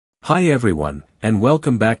Hi everyone, and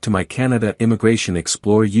welcome back to my Canada Immigration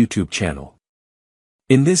Explorer YouTube channel.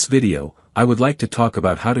 In this video, I would like to talk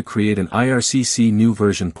about how to create an IRCC new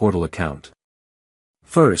version portal account.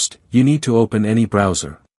 First, you need to open any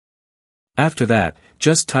browser. After that,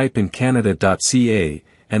 just type in canada.ca,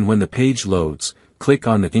 and when the page loads, click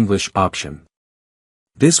on the English option.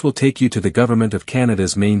 This will take you to the Government of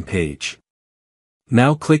Canada's main page.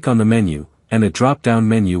 Now click on the menu, and a drop-down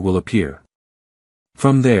menu will appear.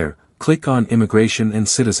 From there, click on Immigration and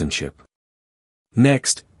Citizenship.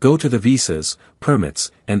 Next, go to the Visas, Permits,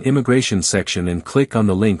 and Immigration section and click on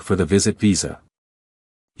the link for the Visit Visa.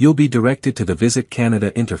 You'll be directed to the Visit Canada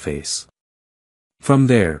interface. From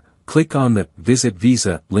there, click on the Visit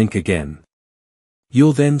Visa link again.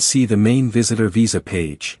 You'll then see the main Visitor Visa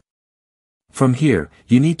page. From here,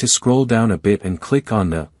 you need to scroll down a bit and click on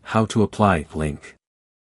the How to Apply link.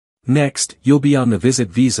 Next, you'll be on the Visit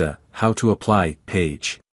Visa, How to Apply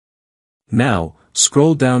page. Now,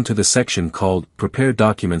 scroll down to the section called Prepare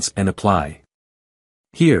Documents and Apply.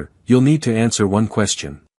 Here, you'll need to answer one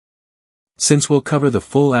question. Since we'll cover the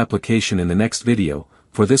full application in the next video,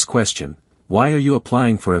 for this question, why are you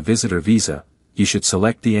applying for a visitor visa, you should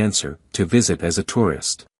select the answer, to visit as a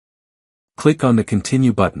tourist. Click on the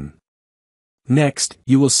Continue button. Next,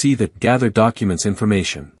 you will see the Gather Documents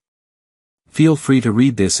information. Feel free to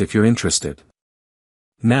read this if you're interested.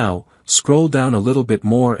 Now, scroll down a little bit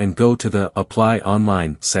more and go to the Apply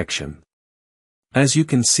Online section. As you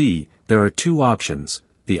can see, there are two options,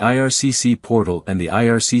 the IRCC Portal and the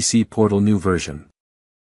IRCC Portal New Version.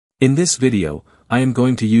 In this video, I am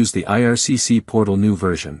going to use the IRCC Portal New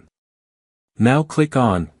Version. Now click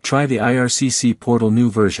on Try the IRCC Portal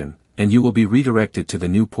New Version, and you will be redirected to the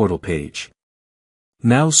new portal page.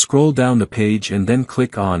 Now scroll down the page and then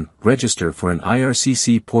click on Register for an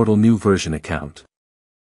IRCC Portal New Version account.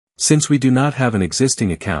 Since we do not have an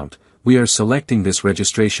existing account, we are selecting this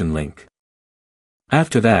registration link.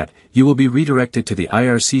 After that, you will be redirected to the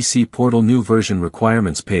IRCC Portal New Version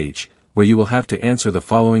Requirements page, where you will have to answer the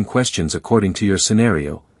following questions according to your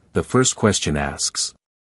scenario. The first question asks,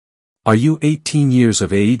 are you 18 years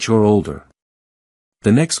of age or older?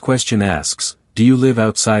 The next question asks, do you live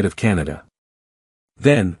outside of Canada?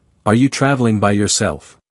 Then, are you traveling by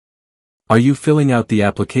yourself? Are you filling out the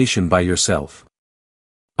application by yourself?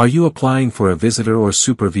 Are you applying for a visitor or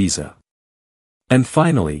super visa? And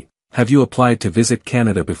finally, have you applied to Visit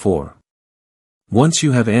Canada before? Once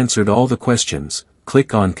you have answered all the questions,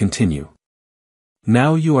 click on Continue.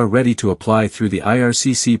 Now you are ready to apply through the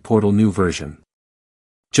IRCC Portal New Version.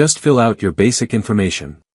 Just fill out your basic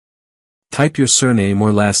information. Type your surname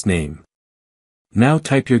or last name. Now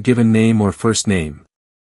type your given name or first name.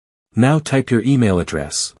 Now type your email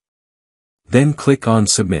address. Then click on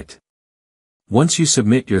Submit. Once you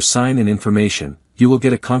submit your sign-in information, you will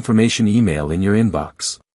get a confirmation email in your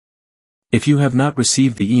inbox. If you have not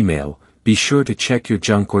received the email, be sure to check your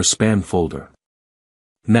junk or spam folder.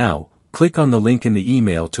 Now, click on the link in the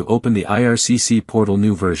email to open the IRCC Portal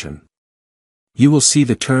New Version. You will see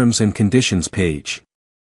the Terms and Conditions page.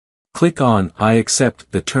 Click on I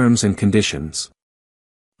accept the terms and conditions.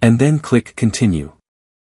 And then click Continue.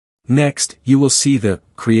 Next, you will see the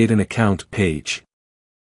Create an Account page.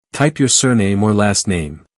 Type your surname or last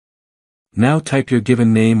name. Now type your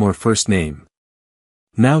given name or first name.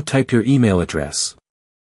 Now type your email address.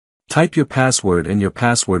 Type your password, and your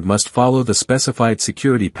password must follow the specified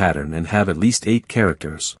security pattern and have at least 8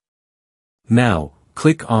 characters. Now,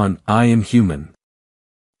 click on I am human.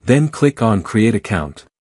 Then click on Create Account.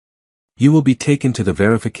 You will be taken to the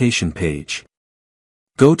verification page.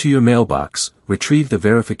 Go to your mailbox, retrieve the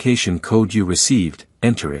verification code you received,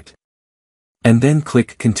 enter it. And then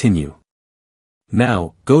click Continue.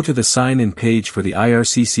 Now, go to the sign-in page for the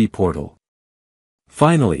IRCC portal.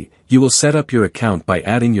 Finally, you will set up your account by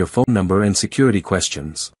adding your phone number and security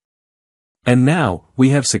questions. And now, we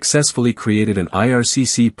have successfully created an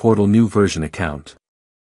IRCC Portal New Version account.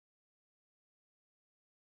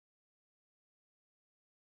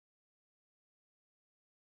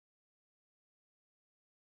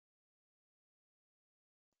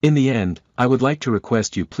 In the end, I would like to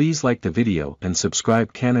request you please like the video and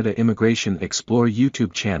subscribe Canada Immigration Explorer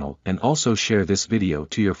YouTube channel, and also share this video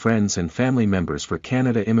to your friends and family members for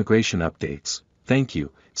Canada immigration updates. Thank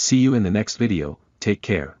you, see you in the next video, take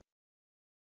care.